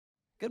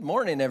Good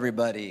morning,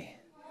 everybody.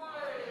 Good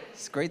morning.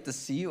 It's great to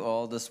see you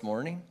all this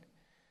morning.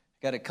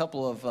 Got a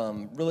couple of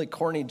really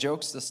corny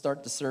jokes to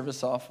start the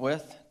service off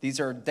with. These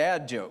are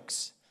dad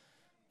jokes,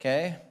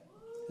 okay?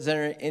 Is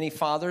there any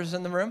fathers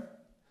in the room?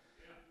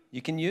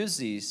 You can use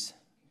these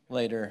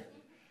later.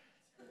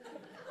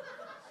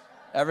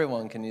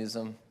 Everyone can use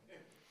them.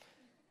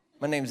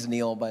 My name's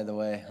Neil, by the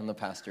way. I'm the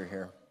pastor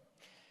here.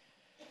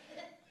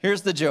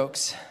 Here's the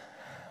jokes.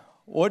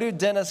 What do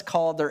dentists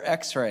call their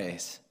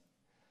x-rays?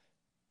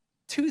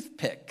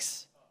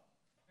 Toothpicks.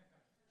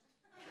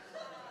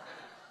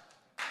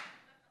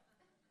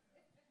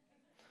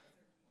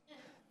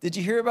 Did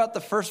you hear about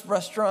the first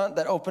restaurant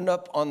that opened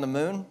up on the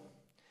moon?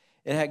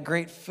 It had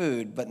great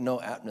food, but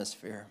no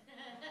atmosphere.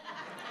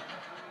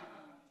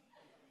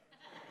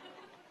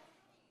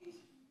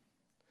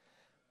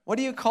 What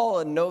do you call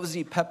a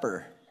nosy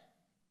pepper?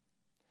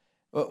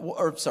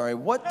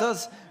 What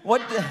does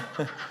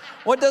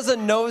a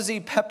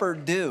nosy pepper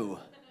do?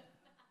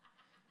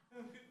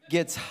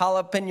 Gets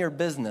jalapeno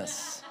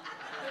business.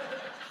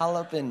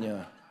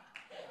 Jalapeno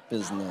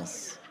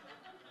business.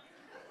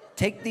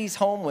 Take these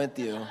home with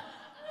you.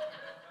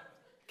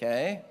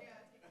 Okay?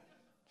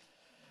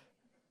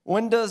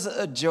 When does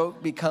a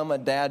joke become a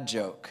dad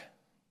joke?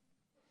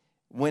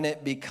 When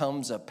it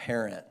becomes a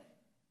parent.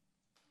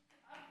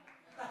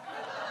 A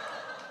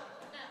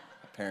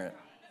parent.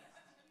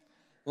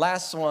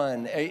 Last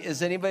one.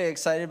 Is anybody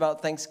excited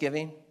about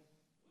Thanksgiving?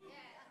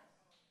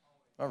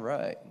 All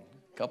right.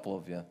 A couple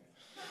of you.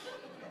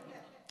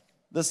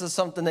 This is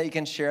something that you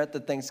can share at the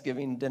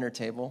Thanksgiving dinner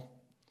table.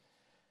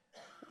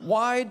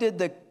 Why did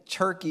the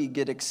turkey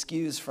get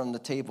excused from the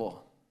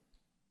table?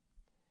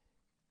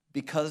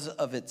 Because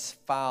of its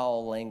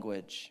foul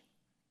language.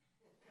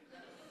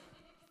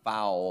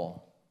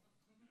 Foul.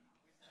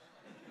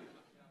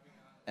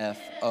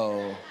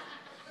 F-O-W-L.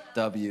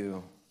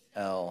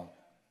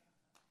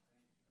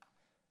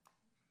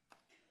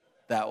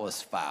 That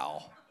was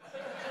foul.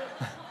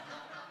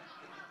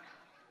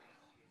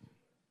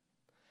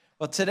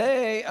 Well,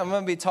 today I'm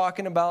going to be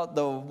talking about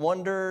the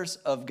wonders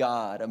of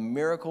God, a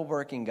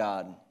miracle-working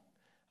God,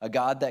 a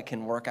God that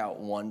can work out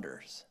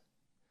wonders.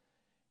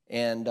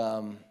 And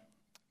so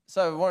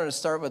I wanted to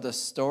start with a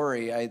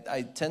story.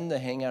 I tend to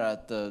hang out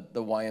at the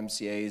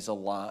YMCAs a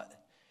lot.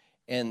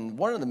 And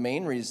one of the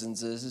main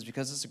reasons is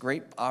because it's a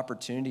great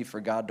opportunity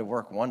for God to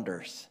work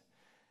wonders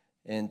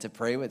and to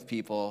pray with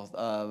people.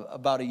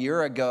 About a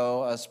year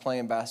ago, I was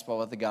playing basketball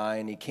with a guy,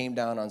 and he came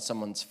down on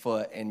someone's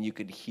foot, and you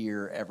could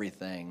hear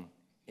everything.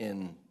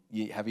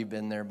 Have you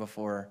been there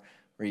before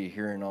where you're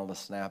hearing all the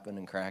snapping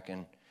and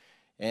cracking?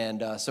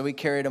 And so we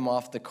carried him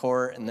off the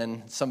court, and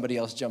then somebody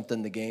else jumped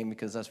in the game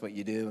because that's what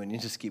you do, and you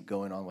just keep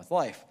going on with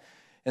life.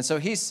 And so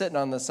he's sitting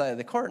on the side of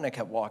the court, and I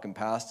kept walking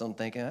past him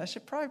thinking, I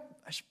should pray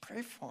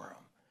for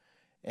him.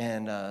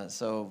 And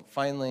so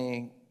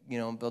finally,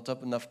 built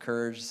up enough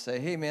courage to say,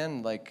 hey,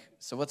 man,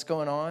 so what's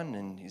going on?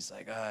 And he's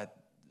like, I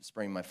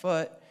sprained my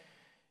foot.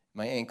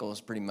 My ankle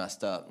is pretty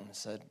messed up. And I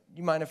said,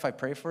 you mind if I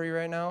pray for you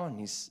right now? And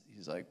he's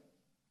like,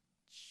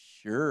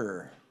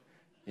 sure.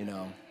 I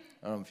don't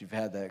know if you've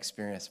had that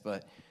experience,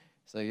 but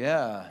so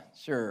yeah,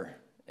 sure.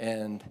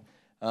 And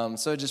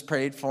so I just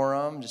prayed for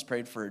him, just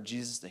prayed for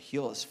Jesus to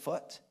heal his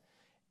foot.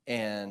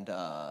 And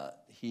I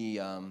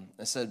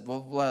said,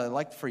 well, what I'd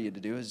like for you to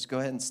do is just go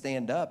ahead and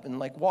stand up and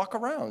walk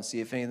around, see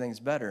if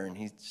anything's better. And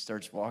he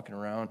starts walking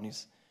around, and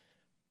he's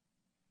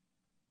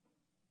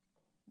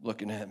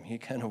looking at me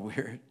kind of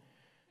weird.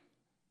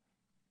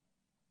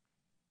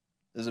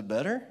 Is it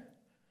better?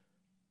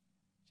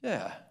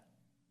 Yeah,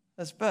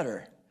 that's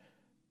better.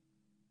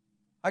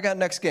 I got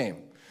next game.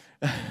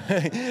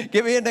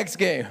 Give me a next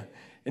game.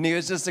 And he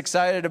was just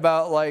excited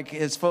about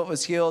his foot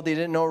was healed. He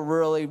didn't know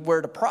really where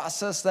to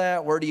process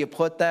that. Where do you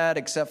put that?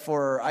 Except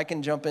for I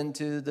can jump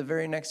into the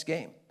very next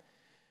game.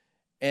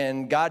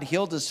 And God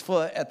healed his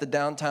foot at the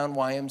downtown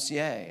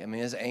YMCA. I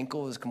mean, his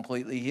ankle was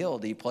completely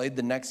healed. He played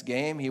the next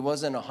game. He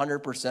wasn't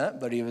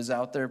 100%, but he was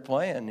out there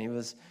playing. He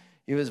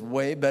was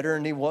way better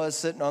than he was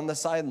sitting on the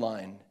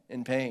sideline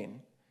in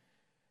pain.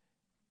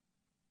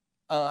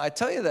 I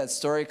tell you that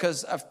story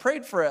because I've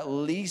prayed for at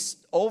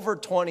least over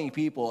 20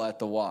 people at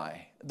the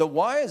Y. The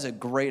Y is a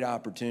great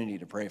opportunity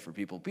to pray for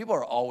people. People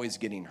are always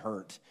getting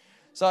hurt.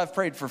 So I've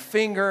prayed for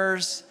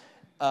fingers,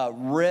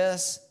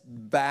 wrists,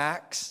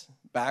 backs.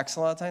 Backs a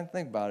lot of times,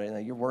 think about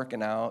it. You're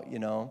working out,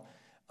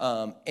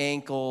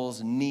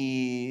 ankles,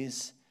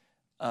 knees.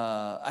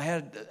 I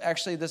had,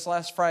 actually, this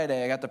last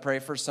Friday, I got to pray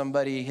for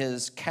somebody,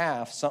 his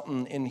calf,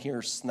 something in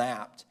here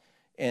snapped.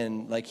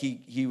 And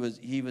he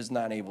was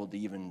not able to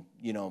even,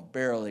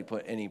 barely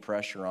put any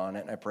pressure on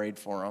it. And I prayed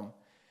for him.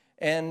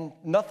 And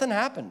nothing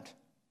happened.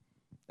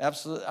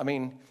 Absolutely. I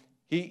mean,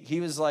 he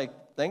was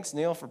like, thanks,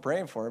 Neil, for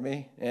praying for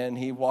me. And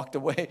he walked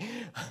away,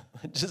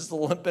 just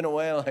limping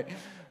away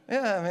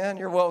yeah, man,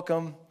 you're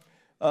welcome.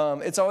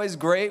 It's always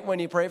great when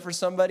you pray for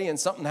somebody and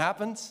something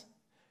happens.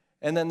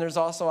 And then there's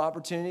also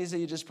opportunities that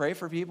you just pray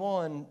for people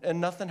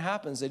and nothing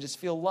happens. They just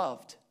feel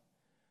loved.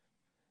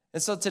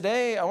 And so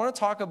today I want to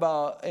talk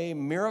about a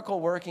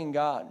miracle-working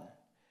God.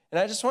 And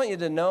I just want you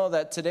to know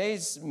that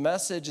today's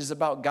message is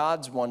about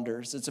God's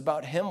wonders. It's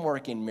about him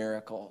working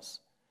miracles.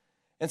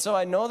 And so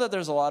I know that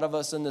there's a lot of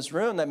us in this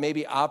room that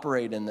maybe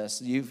operate in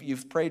this.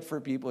 You've prayed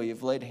for people,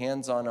 you've laid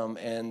hands on them,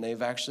 and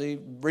they've actually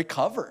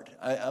recovered.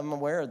 I'm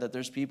aware that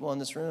there's people in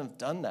this room who have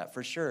done that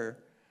for sure.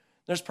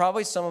 There's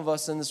probably some of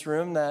us in this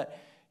room that,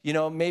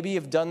 maybe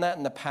you've done that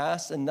in the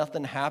past and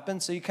nothing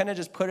happened, so you kind of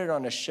just put it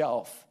on a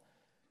shelf.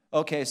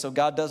 Okay, so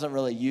God doesn't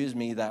really use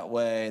me that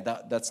way.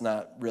 That's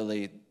not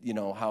really,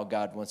 how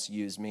God wants to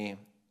use me.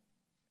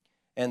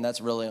 And that's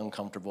really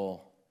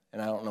uncomfortable,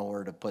 and I don't know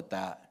where to put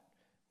that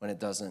when it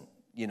doesn't,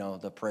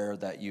 the prayer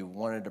that you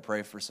wanted to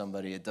pray for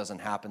somebody, it doesn't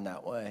happen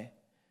that way.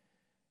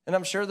 And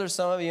I'm sure there's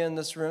some of you in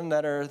this room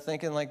that are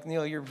thinking like,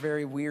 Neil, you're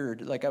very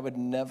weird. Like I would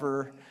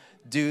never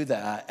do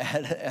that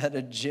at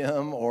a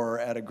gym or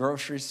at a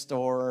grocery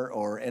store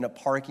or in a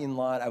parking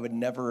lot. I would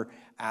never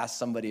ask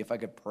somebody if I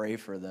could pray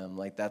for them.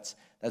 Like that's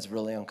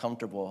really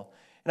uncomfortable.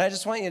 And I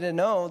just want you to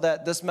know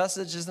that this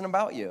message isn't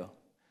about you.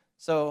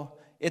 So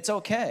it's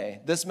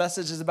okay. This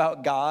message is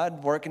about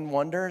God working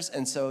wonders.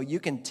 And so you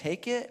can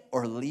take it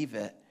or leave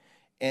it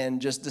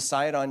and just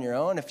decide on your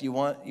own. If you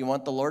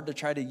want the Lord to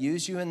try to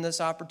use you in this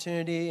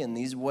opportunity, in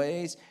these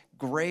ways,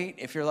 great.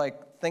 If you're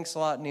like, thanks a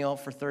lot, Neil,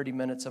 for 30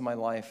 minutes of my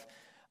life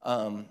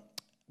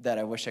that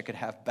I wish I could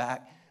have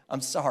back,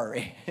 I'm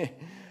sorry.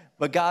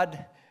 But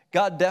God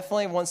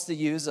definitely wants to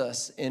use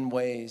us in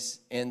ways.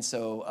 And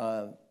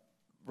so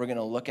we're going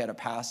to look at a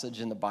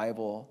passage in the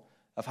Bible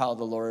of how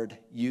the Lord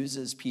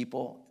uses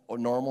people, or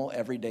normal,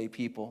 everyday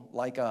people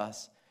like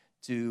us,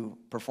 to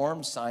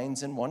perform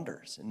signs and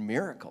wonders and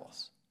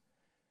miracles.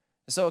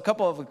 So a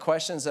couple of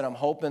questions that I'm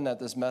hoping that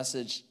this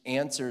message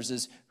answers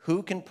is,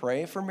 who can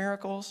pray for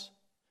miracles?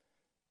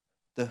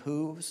 The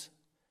who's.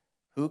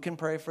 Who can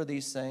pray for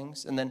these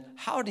things? And then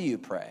how do you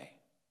pray?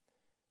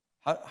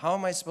 How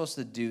am I supposed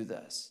to do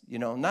this?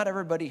 Not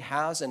everybody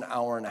has an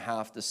hour and a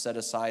half to set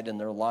aside in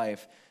their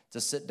life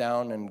to sit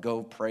down and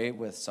go pray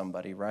with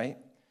somebody, right?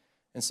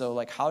 And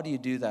so how do you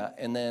do that?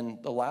 And then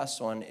the last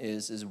one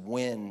is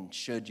when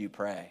should you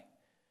pray?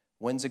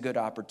 When's a good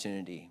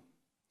opportunity?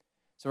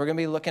 So we're going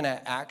to be looking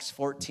at Acts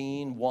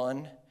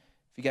 14:1. If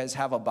you guys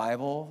have a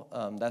Bible,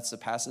 that's the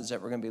passage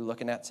that we're going to be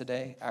looking at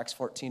today, Acts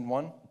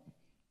 14:1.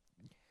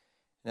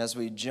 And as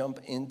we jump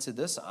into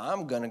this,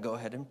 I'm going to go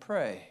ahead and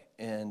pray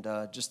and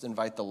just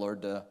invite the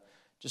Lord to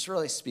just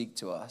really speak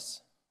to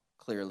us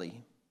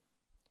clearly.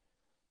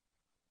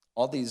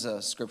 All these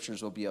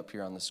scriptures will be up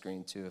here on the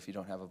screen too if you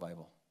don't have a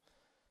Bible.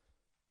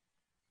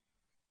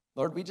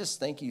 Lord, we just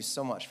thank you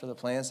so much for the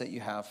plans that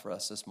you have for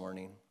us this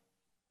morning.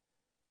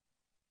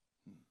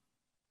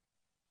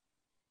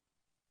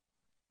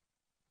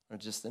 I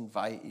just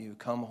invite you,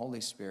 come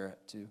Holy Spirit,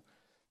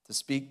 to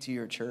speak to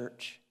your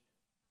church.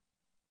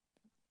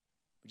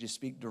 Would you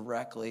speak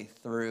directly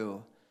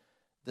through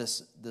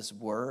this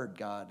word,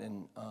 God,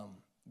 and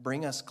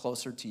bring us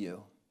closer to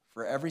you.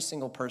 For every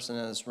single person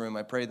in this room,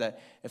 I pray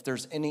that if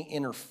there's any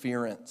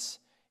interference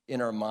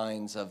in our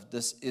minds of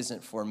this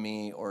isn't for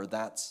me, or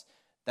that's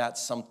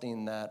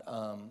something that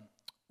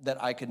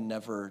I could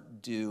never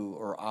do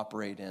or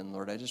operate in,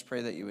 Lord, I just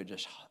pray that you would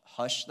just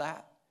hush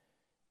that,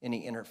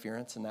 any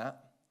interference in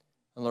that.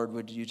 And Lord,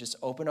 would you just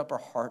open up our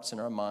hearts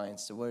and our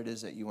minds to what it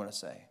is that you want to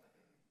say?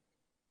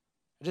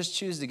 I just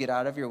choose to get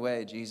out of your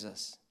way,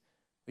 Jesus.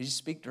 Would you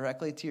speak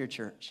directly to your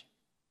church?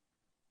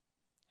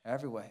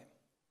 Every way.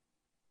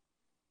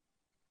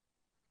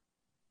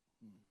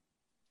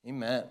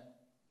 Amen.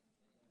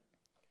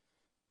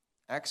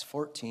 Acts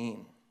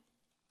 14.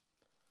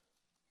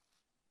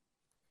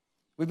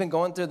 We've been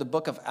going through the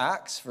book of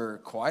Acts for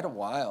quite a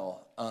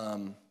while,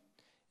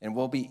 and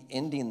we'll be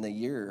ending the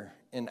year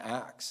in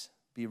Acts.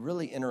 Be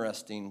really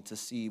interesting to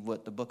see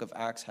what the book of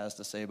Acts has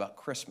to say about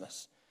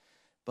Christmas,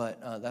 but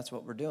that's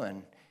what we're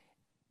doing.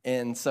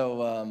 And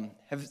so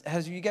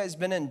have you guys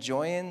been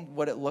enjoying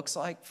what it looks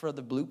like for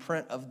the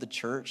blueprint of the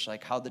church,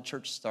 like how the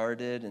church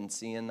started and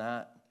seeing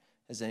that?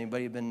 Has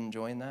anybody been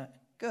enjoying that?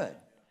 Good.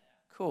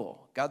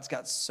 Cool. God's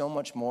got so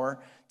much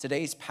more.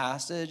 Today's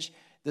passage,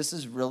 this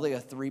is really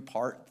a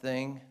three-part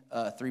thing,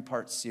 a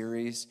three-part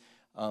series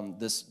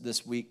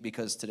this week,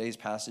 because today's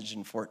passage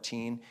in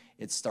 14,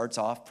 it starts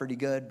off pretty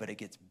good, but it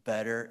gets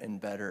better and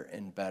better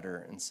and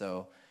better. And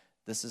so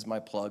this is my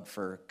plug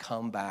for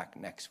come back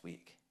next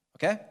week,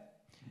 okay?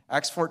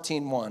 Acts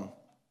 14:1.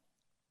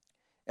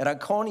 At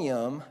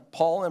Iconium,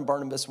 Paul and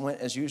Barnabas went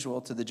as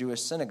usual to the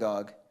Jewish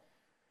synagogue.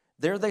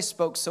 There they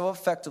spoke so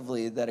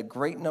effectively that a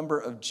great number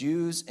of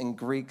Jews and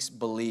Greeks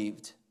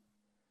believed.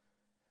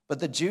 But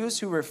the Jews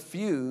who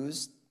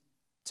refused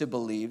to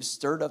believe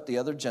stirred up the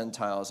other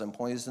Gentiles and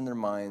poisoned their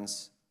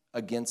minds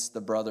against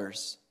the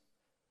brothers.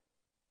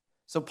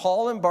 So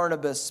Paul and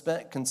Barnabas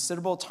spent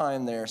considerable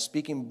time there,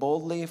 speaking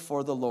boldly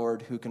for the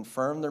Lord, who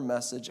confirmed their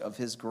message of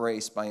his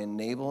grace by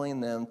enabling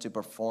them to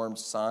perform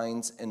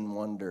signs and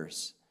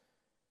wonders.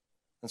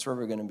 That's where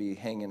we're going to be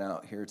hanging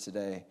out here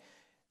today.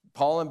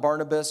 Paul and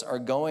Barnabas are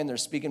going, they're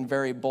speaking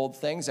very bold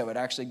things that would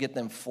actually get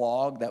them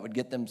flogged, that would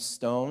get them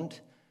stoned.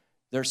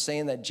 They're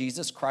saying that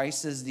Jesus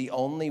Christ is the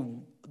only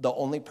the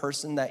only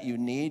person that you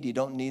need. You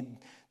don't need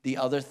the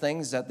other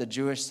things that the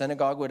Jewish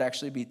synagogue would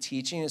actually be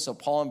teaching. And so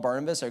Paul and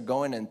Barnabas are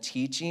going and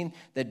teaching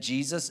that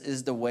Jesus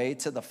is the way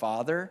to the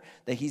Father,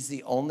 that he's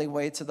the only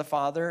way to the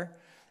Father.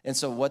 And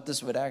so what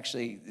this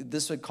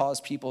would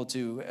cause people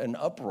to an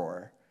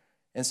uproar.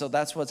 And so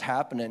that's what's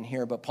happening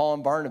here. But Paul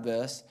and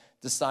Barnabas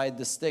decide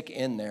to stick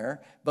in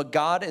there. But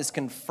God is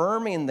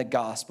confirming the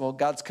gospel.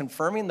 God's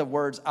confirming the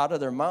words out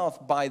of their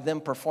mouth by them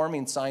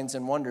performing signs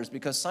and wonders,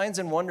 because signs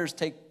and wonders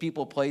take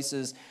people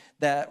places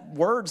that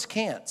words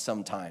can't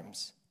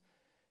sometimes.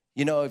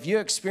 You know, if you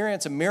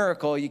experience a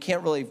miracle, you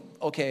can't really,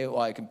 okay,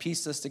 well, I can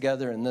piece this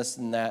together and this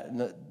and that.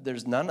 And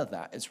there's none of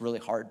that. It's really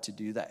hard to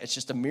do that. It's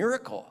just a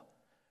miracle,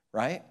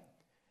 right?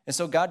 And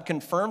so God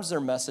confirms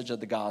their message of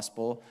the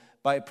gospel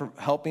by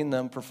helping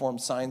them perform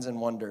signs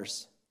and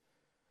wonders.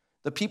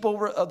 The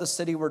people of the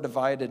city were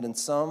divided, and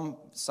some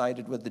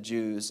sided with the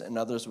Jews and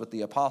others with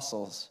the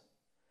apostles.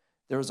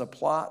 There was a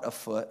plot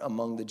afoot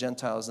among the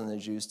Gentiles and the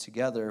Jews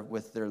together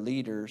with their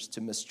leaders to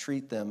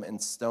mistreat them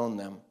and stone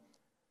them.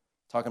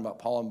 Talking about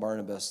Paul and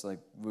Barnabas, like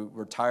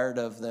we're tired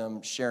of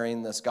them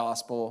sharing this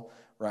gospel.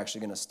 We're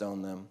actually going to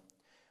stone them.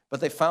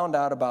 But they found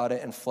out about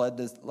it and fled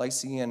to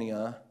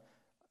Lycaonia,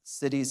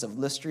 cities of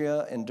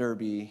Lystra and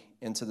Derbe,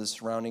 into the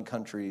surrounding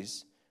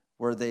countries,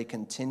 where they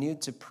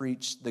continued to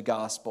preach the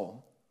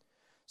gospel.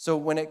 So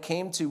when it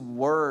came to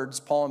words,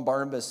 Paul and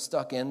Barnabas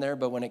stuck in there,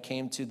 but when it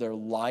came to their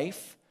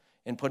life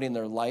and putting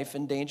their life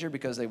in danger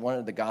because they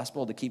wanted the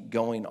gospel to keep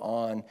going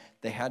on,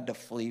 they had to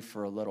flee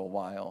for a little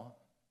while.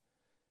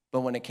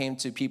 But when it came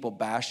to people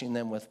bashing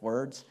them with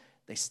words,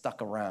 they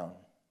stuck around.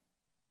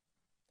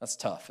 That's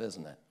tough,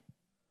 isn't it?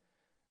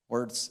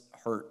 Words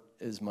hurt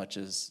as much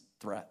as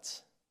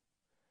threats.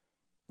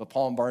 But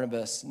Paul and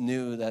Barnabas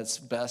knew that's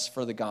best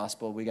for the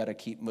gospel. We got to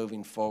keep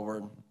moving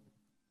forward.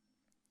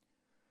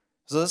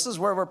 So this is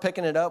where we're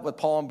picking it up with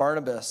Paul and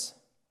Barnabas.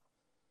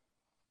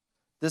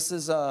 This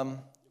is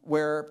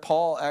where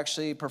Paul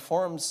actually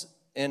performs,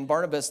 and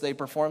Barnabas, they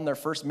perform their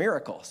first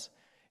miracles.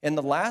 In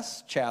the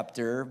last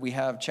chapter, we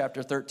have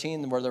chapter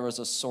 13, where there was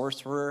a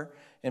sorcerer,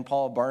 and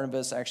Paul and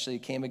Barnabas actually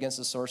came against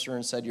the sorcerer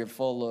and said, "You're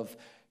full of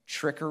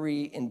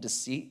trickery and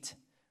deceit."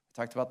 We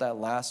talked about that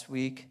last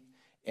week.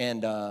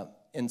 And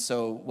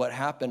so what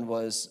happened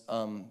was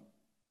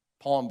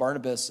Paul and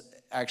Barnabas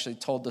actually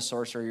told the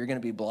sorcerer, "You're going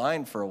to be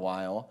blind for a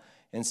while."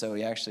 And so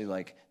he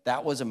actually,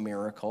 that was a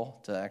miracle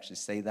to actually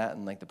say that,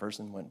 and the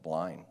person went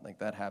blind.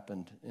 That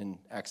happened in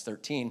Acts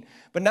 13.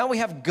 But now we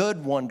have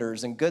good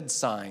wonders and good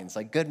signs,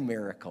 good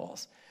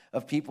miracles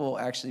of people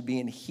actually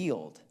being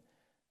healed.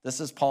 This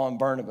is Paul and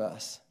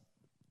Barnabas.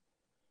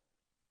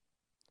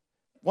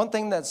 One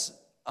thing that's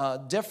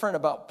different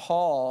about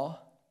Paul,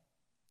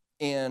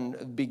 in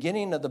the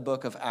beginning of the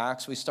book of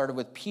Acts, we started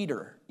with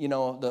Peter. You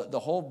know, the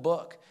whole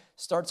book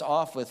starts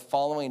off with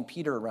following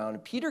Peter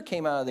around. Peter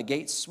came out of the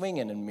gate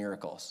swinging in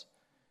miracles.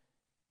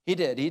 He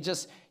did. He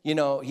just,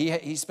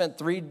 he spent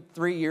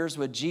three years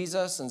with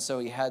Jesus, and so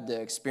he had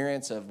the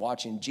experience of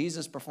watching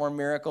Jesus perform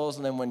miracles.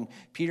 And then when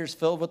Peter's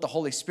filled with the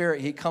Holy Spirit,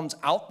 he comes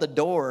out the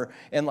door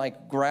and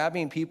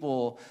grabbing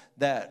people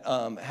that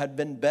had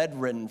been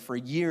bedridden for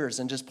years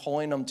and just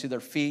pulling them to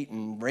their feet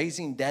and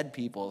raising dead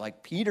people.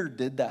 Peter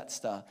did that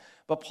stuff.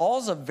 But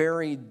Paul's a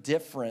very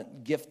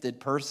different,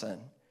 gifted person.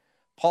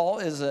 Paul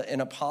is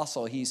an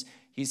apostle. He's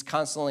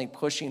constantly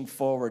pushing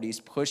forward. He's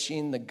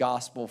pushing the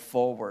gospel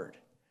forward.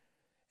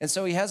 And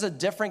so he has a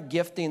different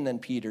gifting than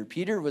Peter.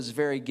 Peter was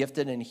very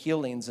gifted in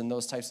healings and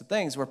those types of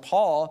things, where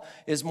Paul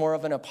is more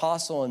of an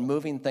apostle and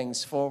moving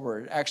things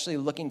forward, actually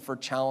looking for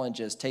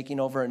challenges, taking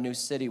over a new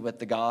city with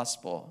the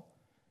gospel.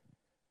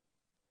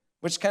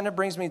 Which kind of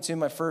brings me to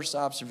my first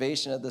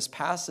observation of this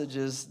passage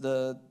is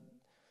that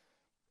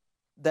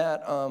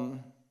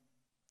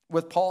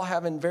with Paul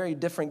having very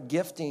different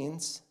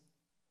giftings,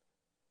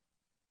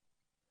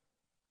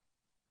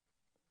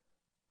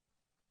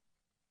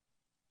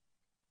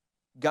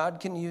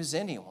 God can use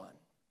anyone.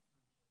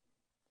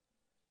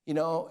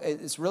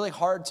 It's really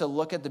hard to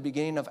look at the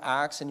beginning of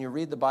Acts and you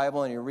read the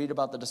Bible and you read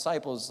about the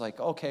disciples,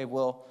 okay,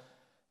 well,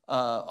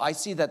 I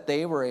see that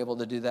they were able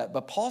to do that.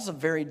 But Paul's a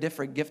very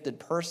different gifted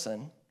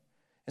person.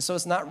 And so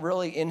it's not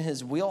really in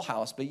his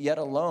wheelhouse, but yet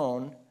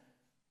alone,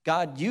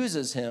 God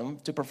uses him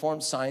to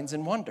perform signs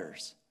and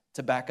wonders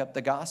to back up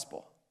the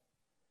gospel.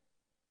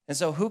 And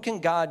so who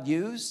can God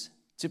use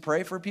to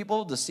pray for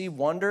people, to see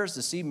wonders,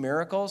 to see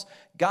miracles?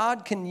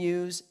 God can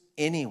use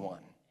anyone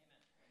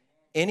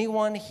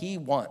he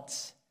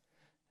wants.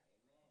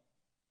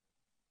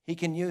 He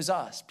can use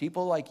us,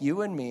 people like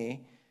you and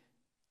me.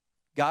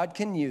 God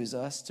can use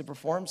us to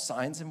perform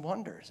signs and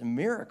wonders and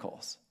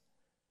miracles,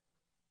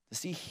 to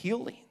see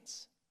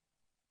healings.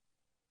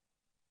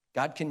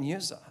 God can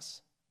use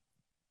us.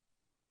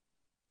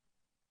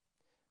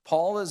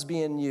 Paul is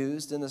being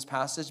used in this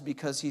passage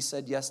because he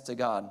said yes to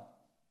God.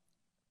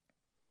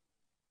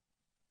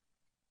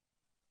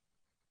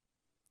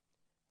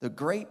 The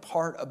great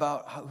part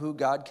about who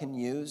God can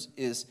use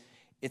is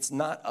it's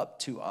not up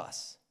to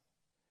us.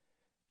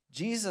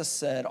 Jesus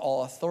said,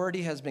 "All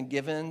authority has been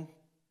given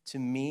to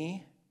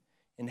me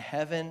in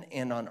heaven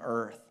and on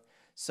earth.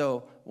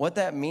 So what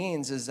that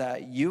means is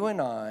that you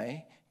and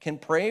I can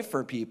pray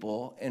for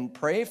people and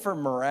pray for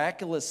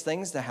miraculous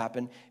things to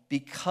happen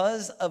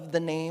because of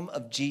the name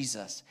of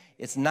Jesus.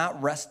 It's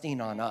not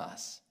resting on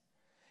us.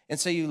 And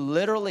so you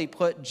literally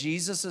put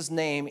Jesus'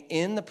 name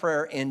in the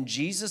prayer. In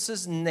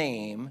Jesus'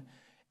 name,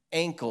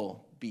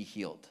 ankle be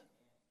healed.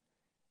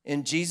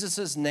 In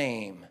Jesus'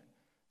 name,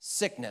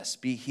 sickness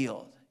be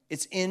healed.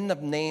 It's in the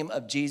name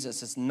of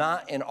Jesus. It's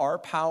not in our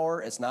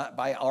power. It's not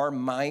by our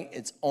might.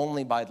 It's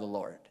only by the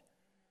Lord.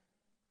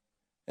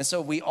 And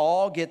so we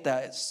all get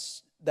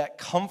that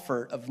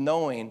comfort of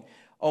knowing,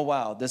 oh,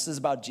 wow, this is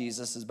about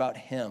Jesus. This is about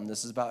him.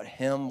 This is about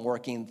him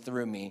working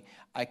through me.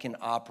 I can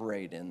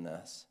operate in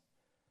this.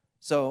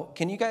 So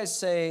can you guys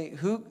say,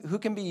 who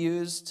can be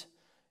used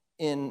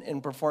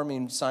in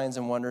performing signs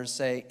and wonders?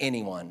 Say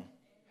anyone.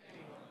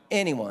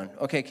 Anyone.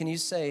 Okay, can you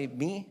say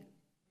me?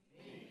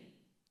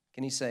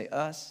 Can you say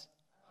us?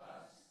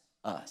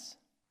 Us.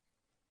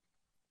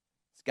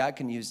 God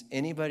can use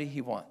anybody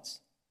he wants.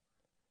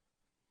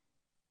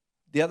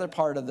 The other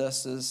part of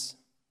this is,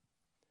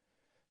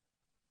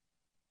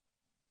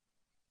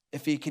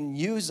 if he can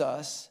use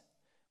us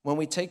when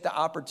we take the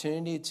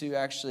opportunity to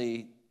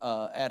actually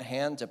at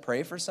hand to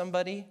pray for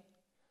somebody,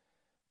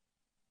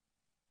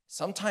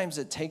 sometimes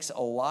it takes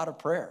a lot of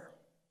prayer.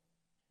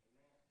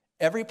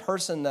 Every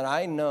person that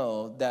I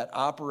know that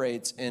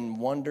operates in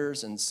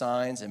wonders and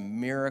signs and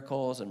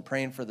miracles and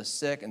praying for the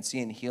sick and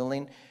seeing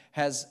healing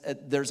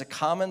there's a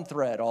common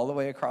thread all the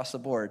way across the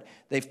board.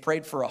 They've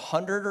prayed for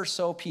 100 or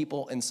so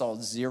people and saw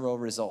 0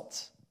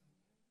 results.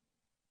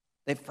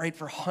 They've prayed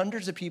for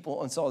hundreds of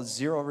people and saw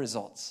 0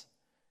 results.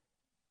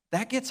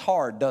 That gets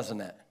hard,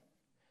 doesn't it?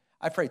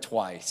 I prayed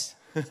twice.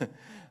 I'm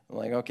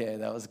like, okay,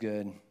 that was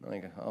good.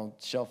 I'll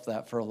shelf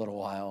that for a little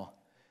while.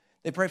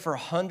 They pray for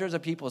hundreds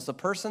of people. It's the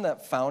person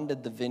that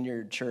founded the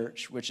Vineyard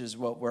Church, which is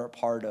what we're a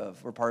part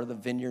of. We're part of the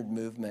Vineyard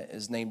movement,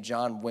 is named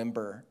John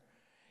Wimber.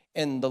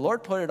 And the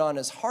Lord put it on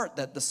his heart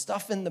that the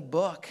stuff in the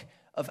book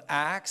of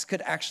Acts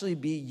could actually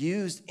be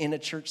used in a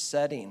church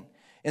setting.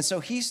 And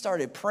so he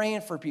started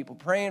praying for people.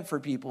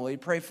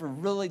 He'd pray for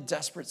really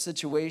desperate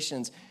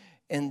situations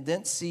and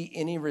didn't see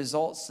any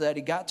results. That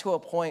he got to a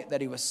point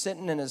that he was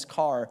sitting in his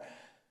car,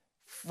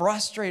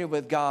 frustrated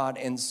with God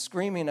and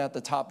screaming at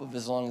the top of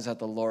his lungs at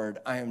the Lord,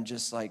 I am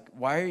just like,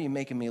 why are you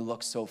making me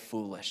look so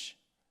foolish?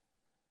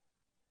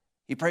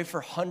 He prayed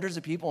for hundreds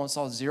of people and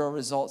saw 0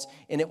 results.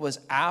 And it was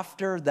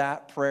after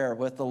that prayer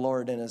with the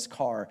Lord in his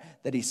car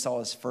that he saw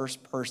his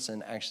first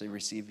person actually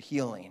receive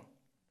healing.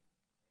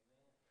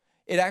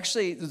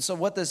 So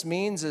what this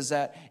means is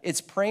that it's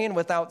praying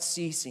without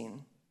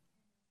ceasing.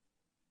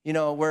 You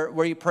know,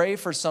 where you pray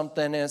for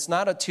something and it's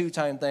not a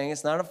 2-time thing,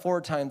 it's not a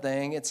 4-time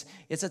thing, it's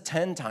a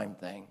 10-time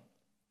thing.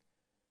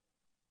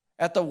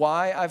 At the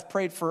Y, I've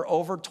prayed for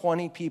over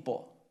 20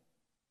 people.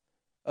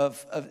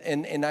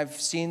 And I've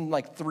seen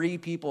like 3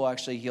 people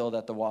actually healed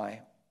at the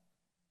Y.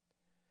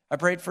 I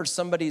prayed for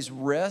somebody's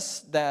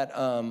wrist that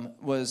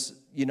was,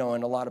 in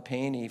a lot of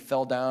pain. He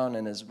fell down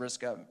and his wrist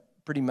got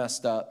pretty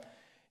messed up.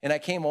 And I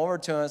came over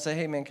to him and I said,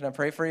 hey, man, can I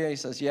pray for you? He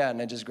says, yeah.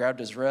 And I just grabbed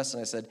his wrist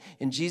and I said,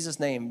 in Jesus'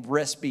 name,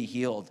 wrist be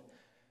healed.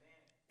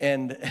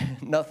 And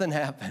nothing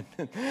happened.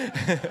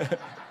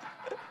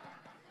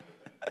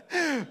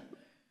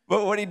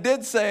 But what he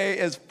did say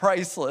is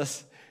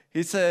priceless.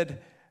 He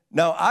said,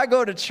 now, I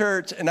go to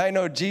church and I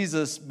know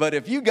Jesus, but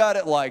if you got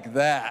it like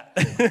that,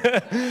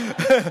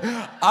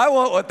 I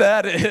want what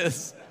that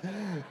is.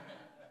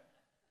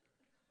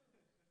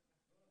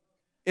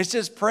 It's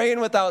just praying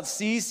without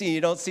ceasing. You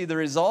don't see the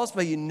results,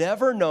 but you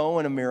never know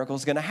when a miracle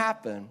is going to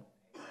happen.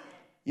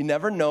 You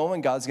never know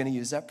when God's going to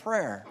use that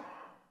prayer.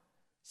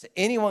 So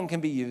anyone can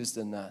be used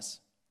in this,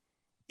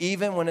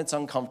 even when it's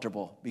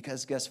uncomfortable,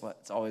 because guess what?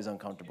 It's always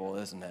uncomfortable,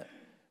 isn't it?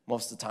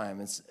 Most of the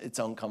time, it's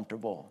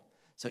uncomfortable.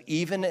 So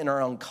even in our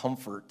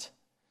uncomfort,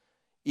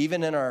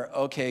 even in our,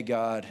 okay,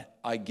 God,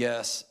 I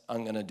guess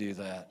I'm going to do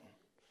that.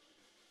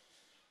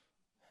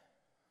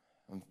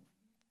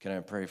 Can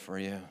I pray for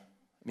you?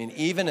 I mean,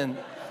 even in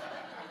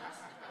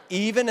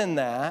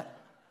that,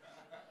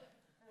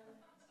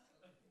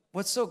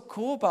 what's so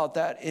cool about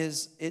that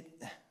is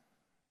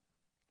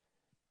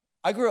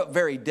I grew up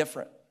very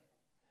different.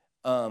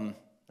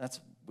 That's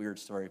a weird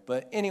story.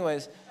 But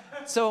anyways,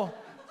 so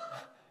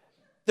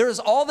there's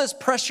all this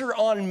pressure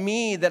on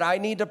me that I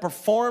need to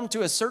perform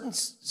to a certain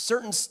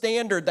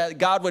standard that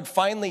God would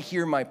finally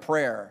hear my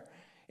prayer.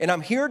 And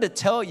I'm here to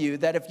tell you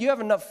that if you have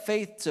enough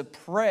faith to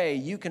pray,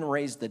 you can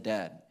raise the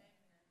dead.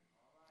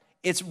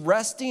 It's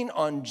resting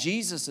on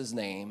Jesus'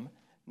 name,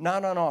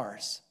 not on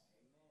ours.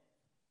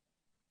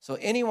 So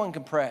anyone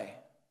can pray.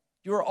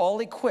 You are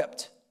all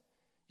equipped.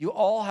 You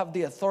all have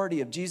the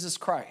authority of Jesus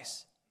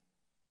Christ.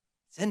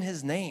 It's in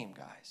his name,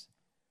 guys.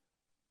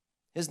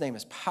 His name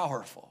is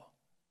powerful.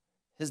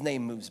 His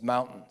name moves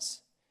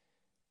mountains.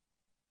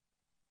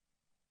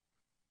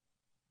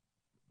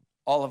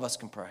 All of us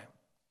can pray.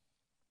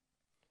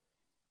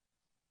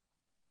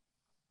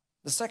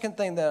 The second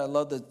thing that I'd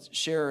love to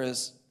share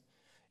is,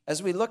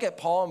 As we look at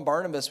Paul and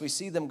Barnabas, we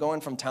see them going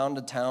from town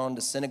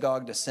to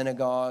synagogue,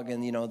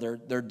 and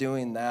they're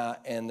doing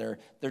that, and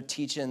they're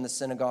teaching in the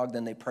synagogue,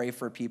 then they pray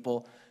for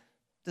people.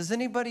 Does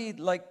anybody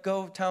like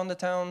go town to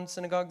town,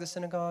 synagogue to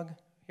synagogue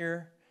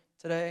here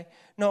today?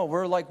 No,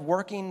 we're like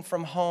working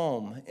from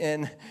home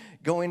and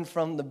going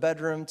from the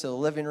bedroom to the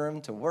living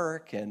room to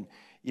work, and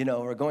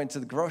we're going to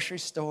the grocery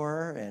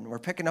store and we're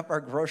picking up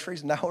our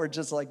groceries. Now we're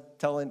just like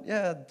telling,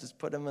 just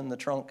put them in the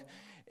trunk.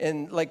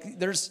 And like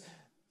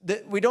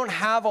we don't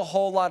have a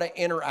whole lot of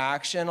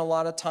interaction a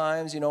lot of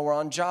times. We're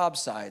on job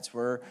sites,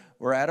 we're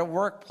at a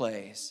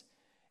workplace.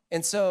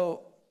 And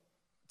so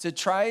to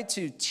try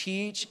to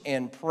teach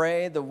and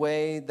pray the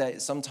way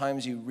that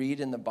sometimes you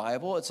read in the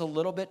Bible, it's a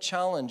little bit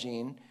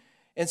challenging.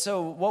 And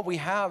so what we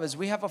have is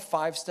we have a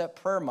 5-step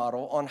prayer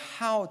model on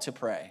how to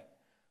pray,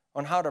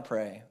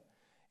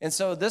 And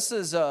so this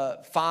is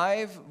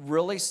 5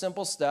 really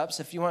simple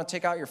steps. If you want to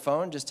take out your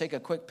phone, just take a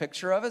quick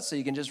picture of it so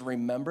you can just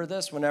remember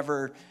this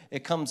whenever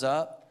it comes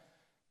up.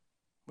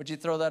 Would you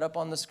throw that up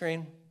on the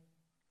screen?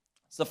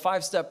 It's the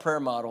 5-step prayer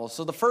model.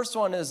 So the first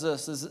one is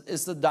this,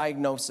 is the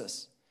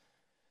diagnosis.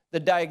 The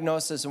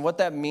diagnosis, and what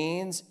that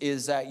means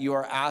is that you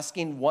are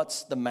asking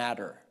what's the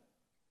matter.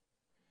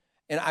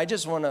 And I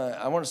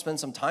want to spend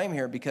some time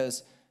here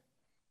because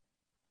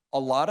a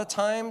lot of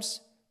times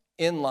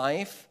in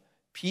life,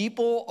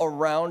 people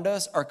around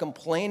us are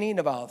complaining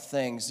about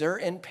things. They're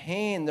in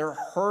pain, they're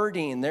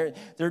hurting,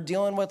 they're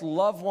dealing with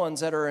loved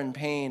ones that are in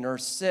pain or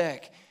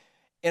sick.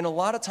 And a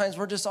lot of times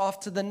we're just off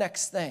to the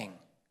next thing.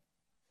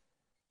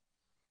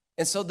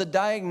 And so the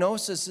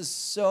diagnosis is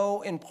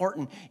so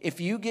important. If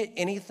you get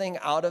anything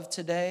out of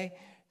today,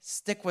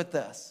 stick with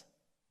this.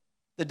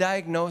 The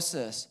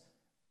diagnosis.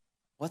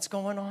 What's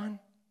going on?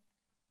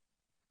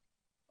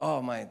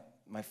 Oh, my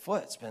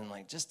foot's been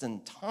like just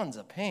in tons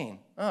of pain.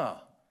 Oh,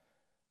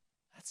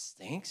 that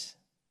stinks.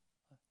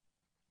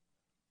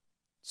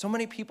 So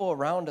many people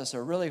around us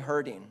are really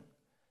hurting.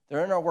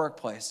 They're in our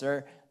workplace.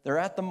 They're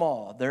at the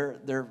mall.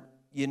 They're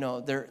in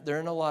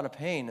a lot of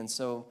pain. And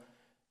so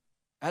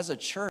as a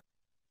church,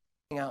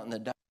 out in the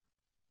dark,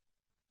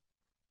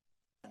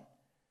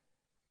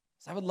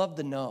 I would love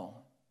to know.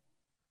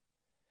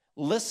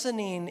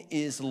 Listening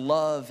is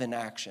love in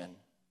action.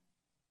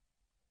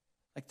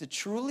 Like to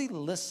truly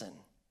listen.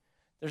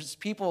 There's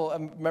people, I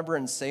remember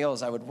in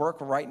sales, I would work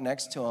right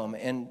next to them,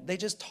 and they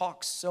just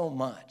talk so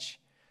much.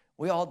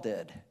 We all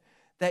did.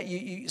 That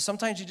you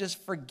sometimes you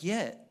just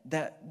forget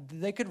that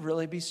they could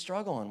really be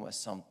struggling with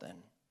something.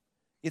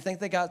 You think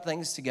they got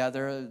things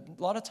together. A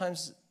lot of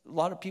times, a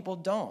lot of people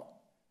don't.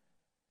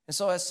 And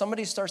so as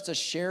somebody starts to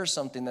share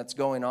something that's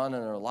going on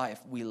in their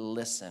life, we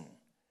listen.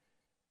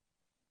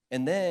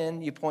 And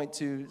then you point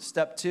to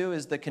step 2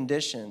 is the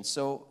condition.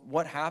 So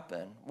what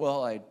happened?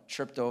 Well, I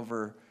tripped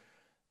over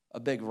a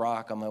big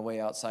rock on my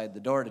way outside the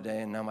door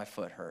today, and now my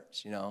foot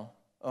hurts,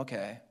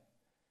 Okay.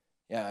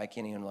 Yeah, I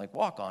can't even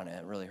walk on it.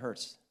 It really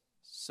hurts.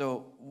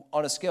 So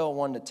on a scale of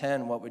 1 to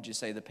 10, what would you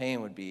say the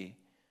pain would be?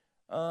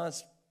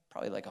 It's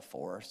probably like a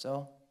 4 or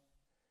so.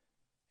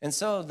 And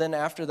so then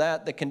after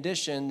that, the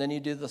condition, then you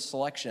do the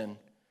selection.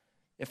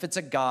 If it's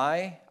a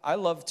guy,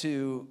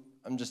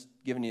 I'm just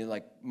giving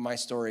you my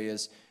story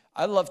is,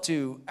 I love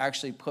to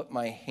actually put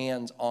my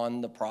hands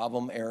on the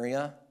problem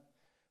area,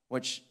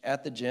 which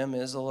at the gym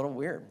is a little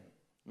weird.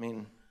 I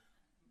mean,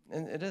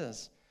 it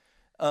is.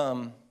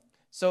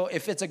 So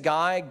if it's a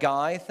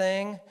guy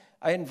thing,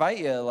 I invite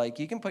you,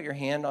 you can put your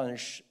hand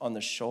on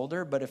the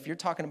shoulder, but if you're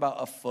talking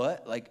about a foot,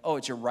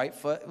 it's your right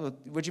foot,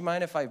 would you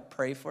mind if I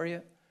pray for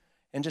you?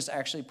 And just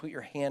actually put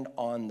your hand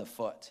on the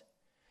foot.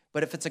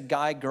 But if it's a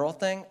guy-girl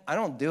thing, I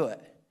don't do it.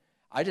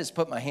 I just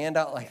put my hand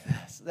out like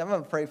this. I'm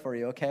going to pray for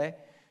you, okay?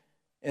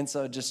 And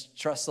so just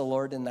trust the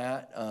Lord in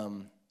that.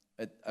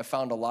 I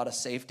found a lot of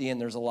safety, and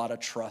there's a lot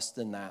of trust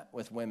in that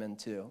with women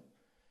too.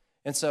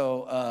 And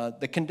so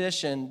the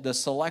condition, the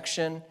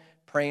selection,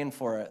 praying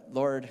for it.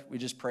 Lord, we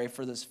just pray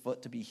for this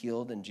foot to be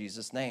healed in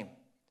Jesus' name,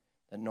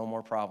 that no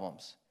more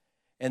problems.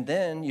 And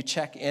then you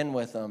check in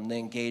with them, the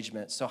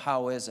engagement. So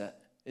how is it?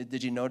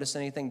 Did you notice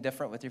anything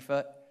different with your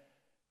foot?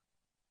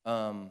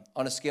 On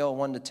a scale of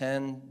 1 to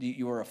 10,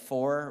 you were a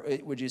 4.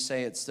 Would you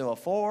say it's still a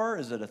 4?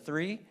 Is it a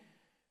 3?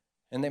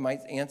 And they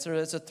might answer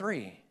it's a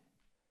 3.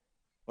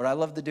 What I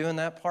love to do in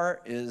that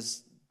part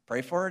is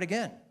pray for it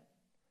again.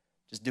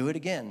 Just do it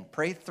again.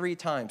 Pray 3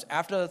 times.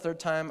 After the 3rd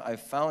time, I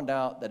found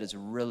out that it's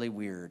really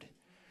weird.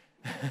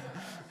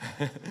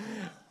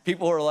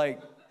 People are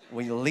like,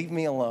 will you leave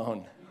me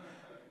alone?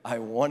 I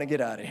want to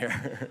get out of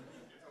here.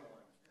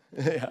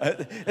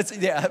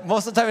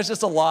 Most of the time it's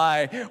just a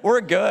lie.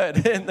 We're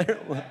good. And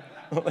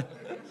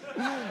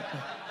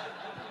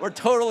we're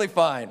totally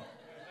fine.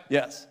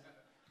 Yes.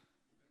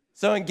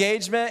 So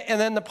engagement, and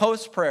then the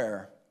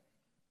post-prayer.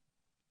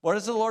 What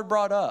has the Lord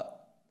brought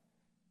up?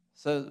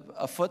 So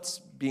a foot's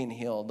being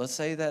healed. Let's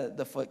say that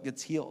the foot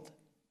gets healed.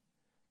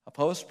 A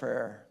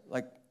post-prayer,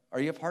 are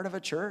you a part of a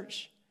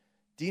church?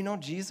 Do you know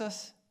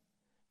Jesus?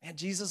 Man,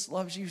 Jesus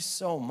loves you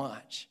so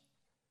much.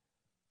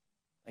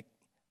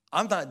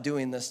 I'm not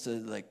doing this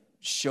to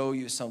show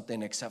you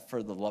something except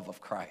for the love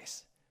of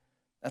Christ.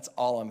 That's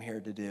all I'm here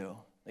to do.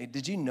 Like,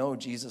 did you know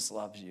Jesus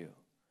loves you?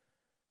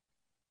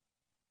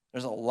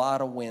 There's a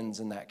lot of wins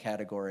in that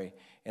category.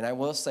 And I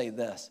will say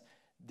this,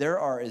 there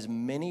are as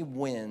many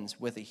wins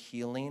with a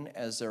healing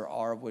as there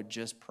are with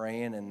just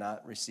praying and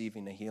not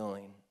receiving a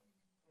healing.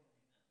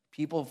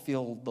 People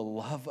feel the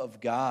love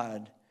of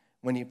God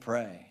when you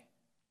pray.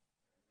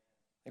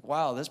 Like,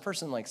 wow, this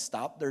person like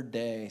stopped their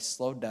day,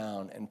 slowed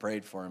down, and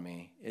prayed for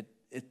me.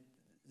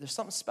 There's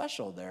something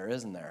special there,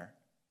 isn't there?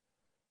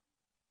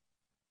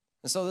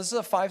 And so this is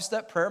a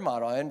 5-step prayer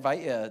model. I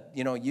invite you,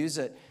 use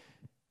it.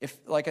 If,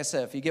 like I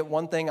said, if you get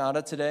one thing out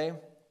of today,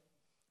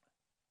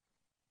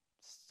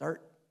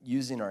 start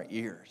using our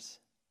ears.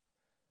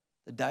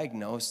 The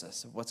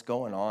diagnosis of what's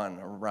going on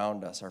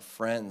around us, our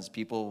friends,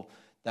 people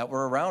that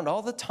we're around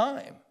all the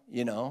time,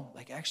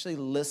 like actually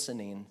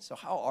listening. So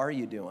how are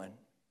you doing?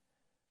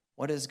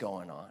 What is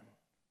going on?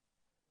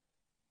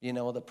 Being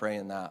able to pray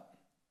in that.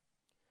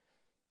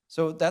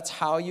 So that's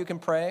how you can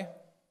pray.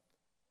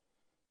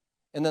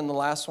 And then the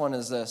last one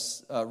is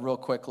this, real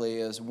quickly,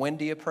 is when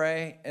do you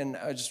pray? And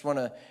I just want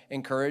to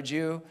encourage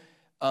you,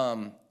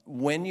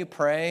 when you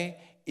pray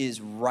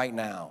is right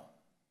now,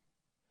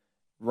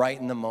 right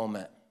in the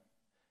moment.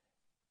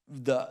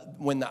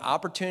 When the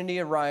opportunity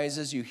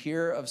arises, you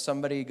hear of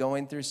somebody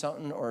going through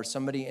something or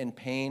somebody in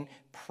pain,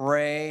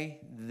 pray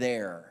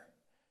there.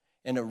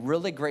 And a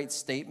really great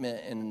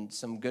statement and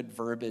some good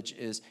verbiage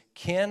is,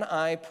 can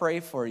I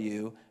pray for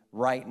you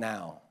right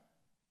now?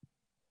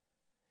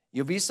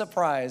 You'll be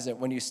surprised that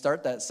when you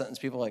start that sentence,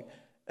 people are like,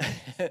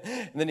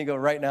 and then you go,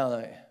 right now,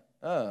 like,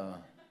 oh.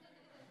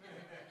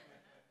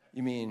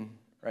 You mean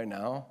right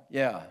now?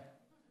 Yeah,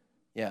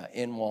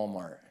 in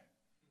Walmart.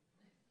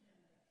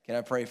 Can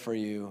I pray for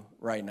you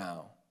right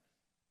now?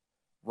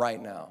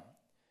 Right now.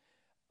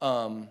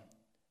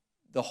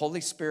 The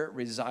Holy Spirit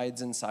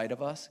resides inside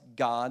of us.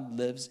 God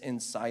lives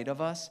inside of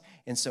us.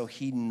 And so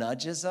he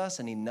nudges us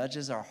and he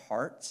nudges our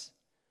hearts.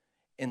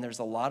 And there's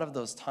a lot of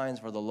those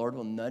times where the Lord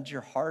will nudge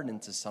your heart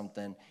into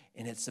something,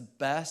 and it's the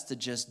best to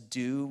just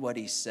do what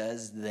he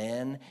says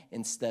then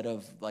instead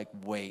of like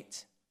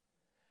wait.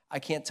 I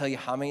can't tell you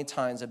how many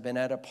times I've been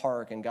at a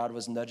park and God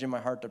was nudging my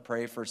heart to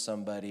pray for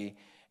somebody,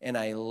 and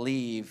I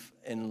leave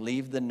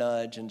the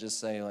nudge and just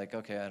say like,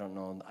 okay, I don't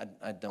know.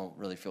 I don't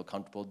really feel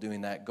comfortable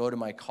doing that. Go to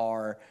my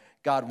car.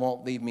 God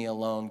won't leave me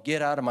alone.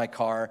 Get out of my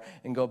car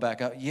and go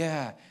back out.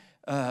 Yeah.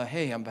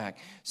 Hey, I'm back.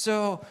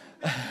 So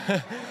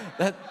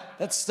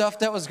that stuff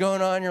that was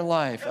going on in your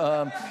life.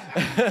 I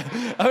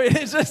mean,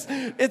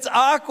 it's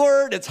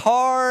awkward. It's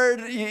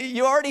hard.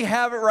 You already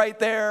have it right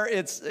there.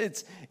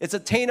 It's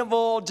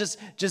attainable.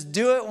 Just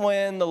do it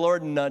when the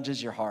Lord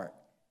nudges your heart.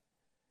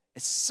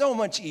 It's so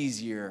much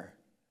easier.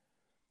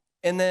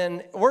 And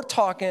then we're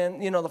talking,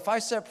 the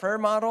 5-step prayer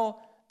model,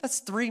 that's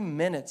 3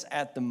 minutes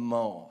at the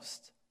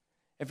most.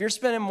 If you're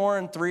spending more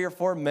than 3 or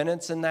 4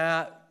 minutes in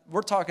that,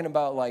 we're talking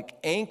about like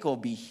ankle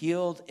be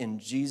healed in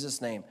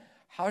Jesus' name.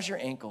 How's your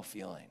ankle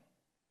feeling?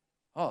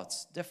 Oh,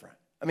 it's different.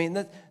 I mean,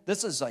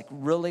 this is like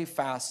really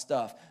fast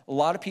stuff. A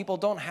lot of people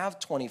don't have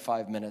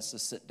 25 minutes to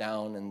sit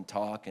down and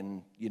talk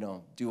and,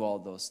 do all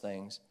those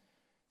things,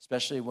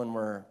 especially when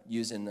we're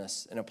using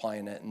this and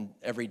applying it in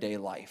everyday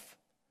life.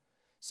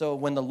 So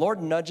when the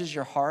Lord nudges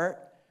your heart,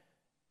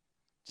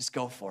 just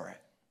go for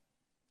it.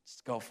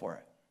 Just go for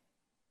it.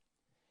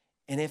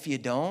 And if you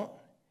don't,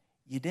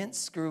 you didn't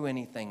screw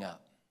anything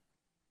up.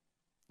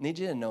 I need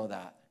you to know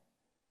that.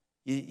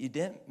 You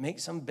didn't make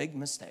some big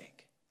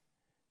mistake.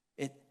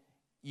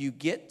 You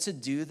get to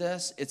do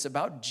this. It's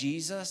about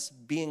Jesus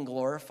being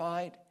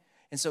glorified.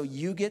 And so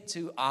you get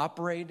to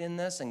operate in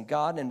this, and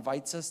God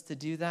invites us to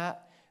do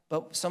that.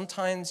 But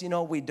sometimes,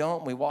 we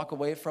don't. We walk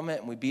away from it,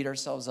 and we beat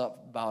ourselves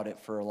up about it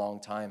for a long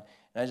time.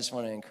 And I just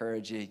want to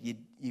encourage you,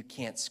 you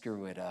can't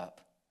screw it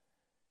up.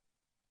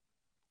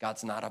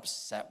 God's not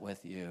upset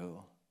with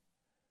you.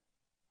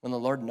 When the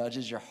Lord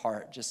nudges your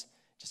heart, just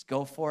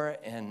go for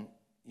it, and,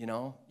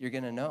 you're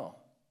going to know.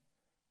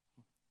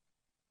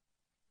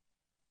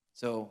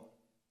 So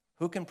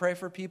who can pray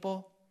for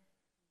people?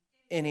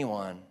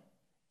 Anyone.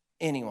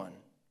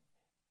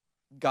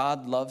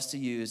 God loves to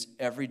use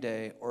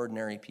everyday,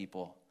 ordinary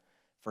people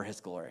for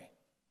his glory.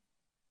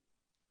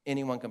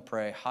 Anyone can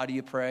pray. How do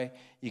you pray?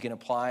 You can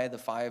apply the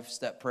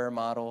 5-step prayer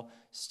model.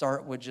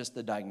 Start with just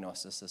the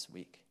diagnosis this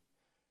week.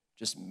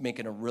 Just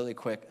making a really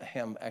quick,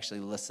 hey, I'm actually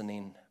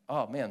listening.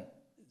 Oh, man,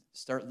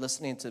 start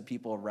listening to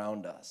people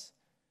around us.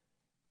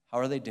 How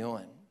are they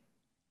doing?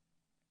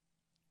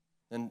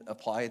 Then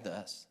apply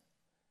this.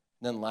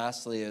 And then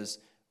lastly is,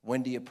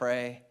 when do you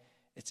pray?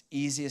 It's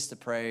easiest to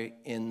pray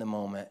in the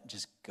moment.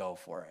 Just go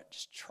for it.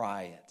 Just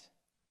try it.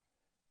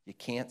 You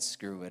can't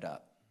screw it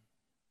up.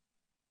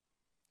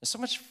 There's so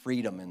much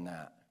freedom in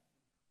that,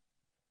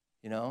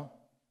 And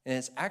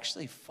it's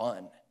actually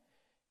fun.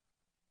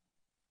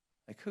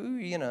 Like, who are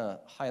you going to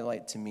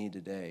highlight to me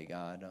today,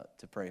 God,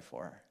 to pray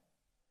for?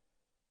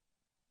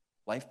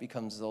 Life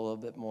becomes a little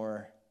bit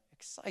more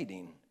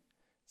exciting.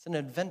 It's an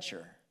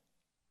adventure.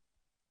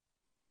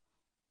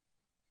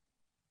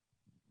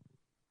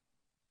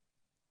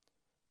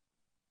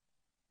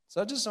 So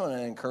I just want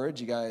to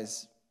encourage you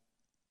guys,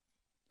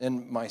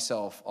 and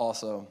myself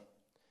also.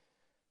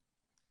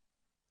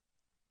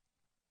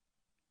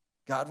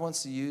 God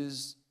wants to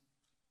use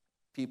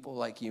people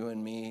like you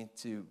and me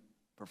to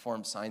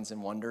perform signs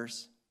and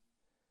wonders.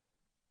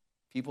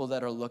 People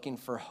that are looking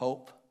for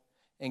hope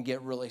and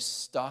get really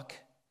stuck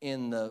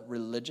in the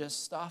religious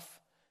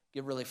stuff,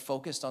 get really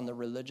focused on the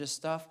religious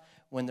stuff.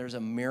 When there's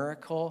a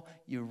miracle,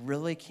 you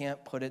really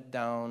can't put it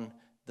down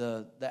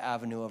the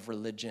avenue of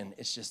religion.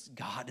 It's just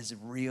God is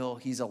real.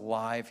 He's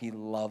alive. He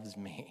loves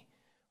me.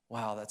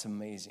 Wow, that's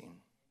amazing.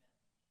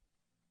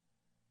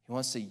 He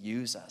wants to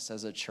use us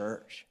as a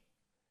church.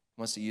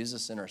 He wants to use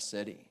us in our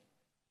city.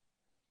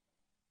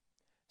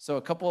 So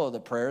a couple of the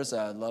prayers that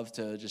I'd love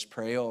to just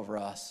pray over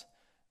us.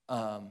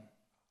 I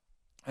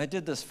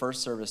did this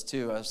first service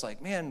too. I was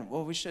like, man,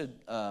 well, we should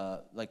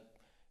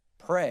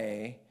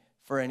pray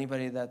for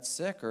anybody that's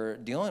sick or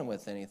dealing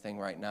with anything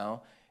right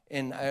now.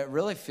 And I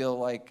really feel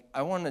like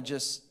I want to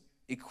just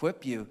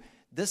equip you.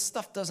 This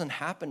stuff doesn't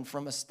happen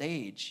from a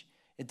stage.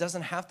 It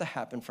doesn't have to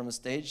happen from a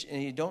stage,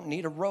 and you don't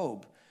need a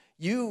robe.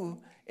 You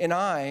and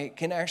I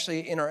can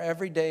actually, in our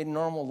everyday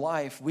normal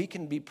life, we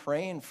can be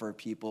praying for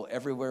people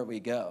everywhere we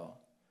go.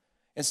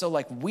 And so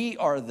we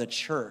are the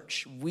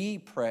church. We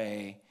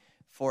pray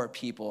for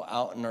people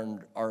out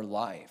in our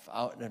life,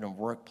 out in a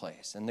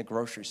workplace, in the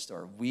grocery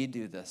store. We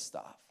do this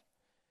stuff.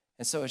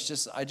 And so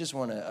I just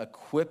want to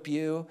equip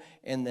you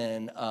and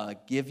then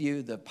give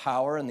you the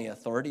power and the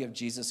authority of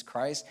Jesus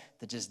Christ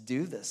to just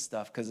do this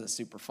stuff because it's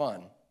super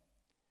fun.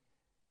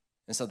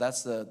 And so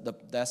that's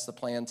the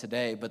plan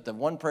today. But the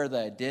one prayer that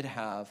I did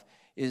have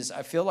is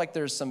I feel like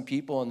there's some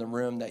people in the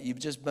room that you've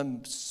just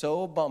been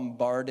so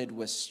bombarded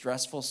with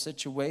stressful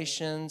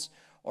situations,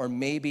 or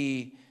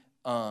maybe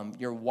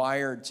you're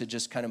wired to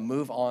just kind of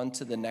move on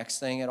to the next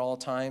thing at all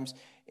times,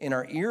 and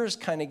our ears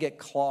kind of get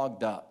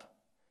clogged up.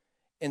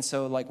 And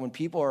so when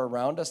people are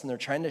around us and they're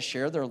trying to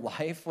share their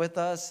life with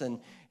us, and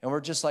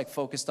we're just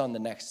focused on the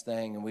next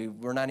thing, and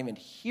we're not even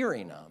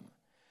hearing them.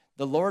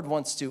 The Lord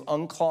wants to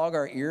unclog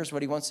our ears.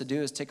 What he wants to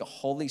do is take a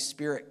Holy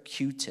Spirit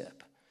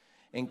Q-tip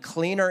and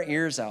clean our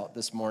ears out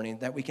this morning,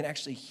 that we can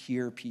actually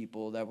hear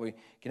people, that we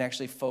can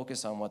actually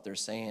focus on what they're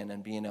saying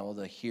and being able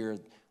to hear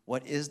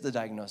what is the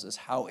diagnosis,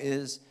 how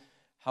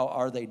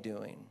are they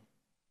doing.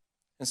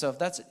 And so if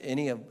that's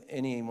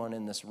anyone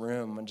in this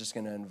room, I'm just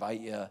going to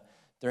invite you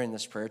during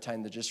this prayer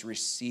time to just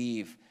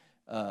receive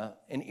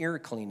an ear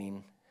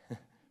cleaning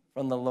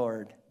from the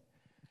Lord.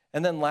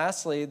 And then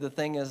lastly, the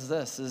thing is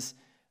this, is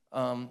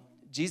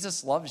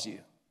Jesus loves you.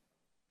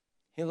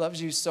 He loves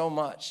you so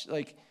much.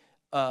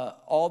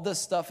 All this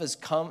stuff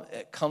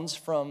comes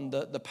from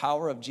the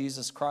power of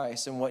Jesus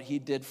Christ and what he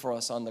did for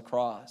us on the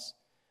cross.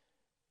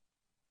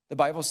 The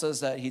Bible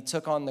says that he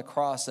took on the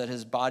cross, that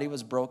his body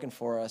was broken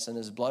for us and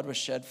his blood was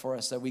shed for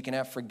us, that we can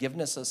have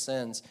forgiveness of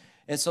sins.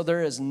 And so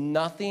there is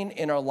nothing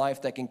in our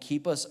life that can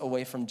keep us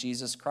away from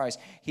Jesus Christ.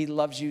 He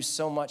loves you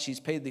so much. He's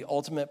paid the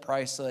ultimate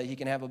price so that he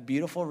can have a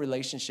beautiful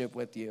relationship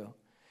with you.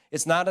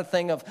 It's not a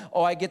thing of,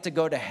 I get to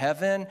go to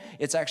heaven.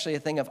 It's actually a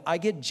thing of, I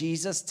get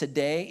Jesus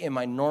today in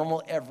my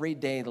normal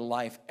everyday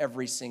life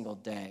every single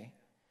day.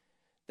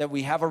 That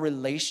we have a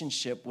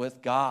relationship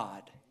with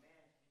God.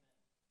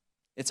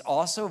 It's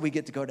also, we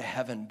get to go to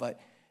heaven, but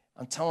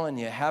I'm telling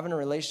you, having a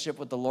relationship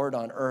with the Lord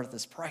on earth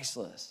is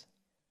priceless.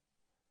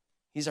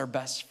 He's our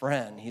best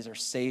friend. He's our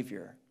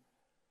Savior.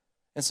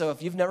 And so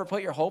if you've never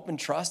put your hope and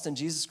trust in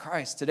Jesus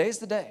Christ, today's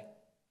the day.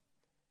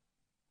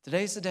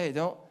 Today's the day.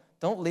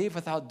 Don't leave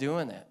without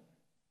doing it.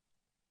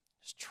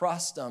 Just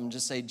trust him.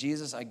 Just say,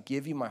 Jesus, I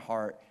give you my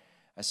heart.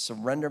 I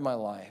surrender my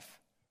life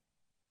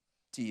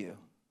to you.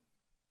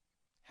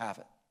 Have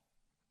it.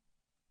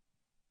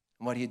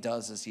 And what he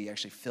does is he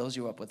actually fills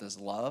you up with his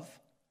love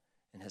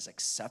and his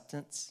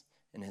acceptance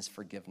and his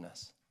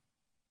forgiveness.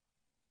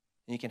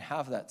 And you can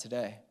have that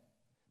today.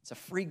 It's a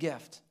free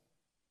gift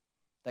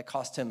that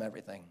cost him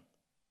everything.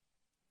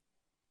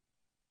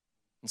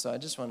 And so I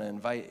just want to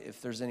invite,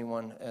 if there's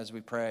anyone, as we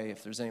pray,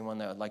 if there's anyone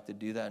that would like to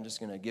do that, I'm just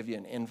going to give you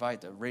an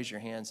invite to raise your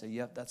hand and say,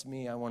 yep, that's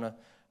me. I want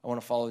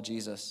to follow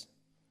Jesus.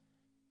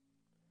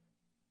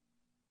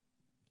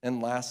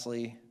 And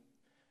lastly,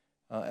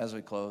 as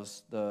we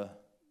close, the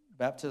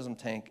baptism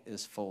tank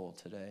is full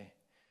today.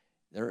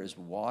 There is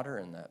water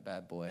in that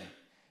bad boy.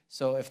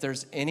 So if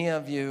there's any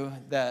of you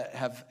that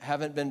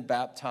haven't been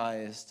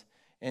baptized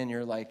and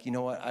you're like, you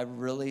know what, I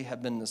really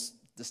have been this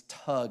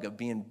tug of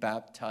being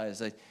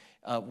baptized.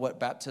 What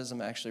baptism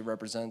actually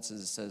represents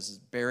is it says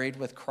buried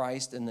with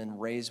Christ and then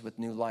raised with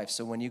new life.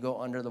 So when you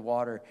go under the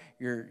water,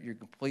 you're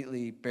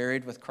completely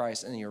buried with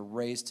Christ and you're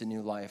raised to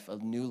new life, a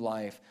new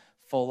life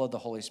full of the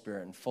Holy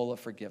Spirit and full of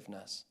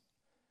forgiveness.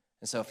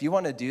 And so if you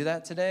want to do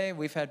that today,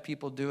 we've had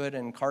people do it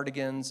in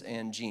cardigans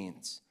and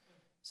jeans.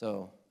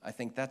 So I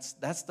think that's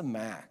the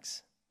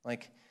max.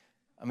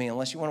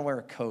 Unless you want to wear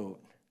a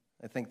coat,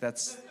 I think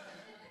that's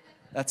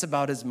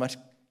about as much,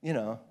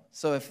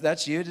 So if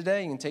that's you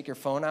today, you can take your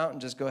phone out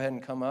and just go ahead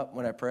and come up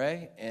when I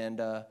pray, and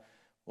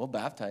we'll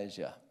baptize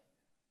you.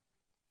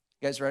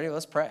 You guys ready?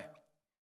 Let's pray.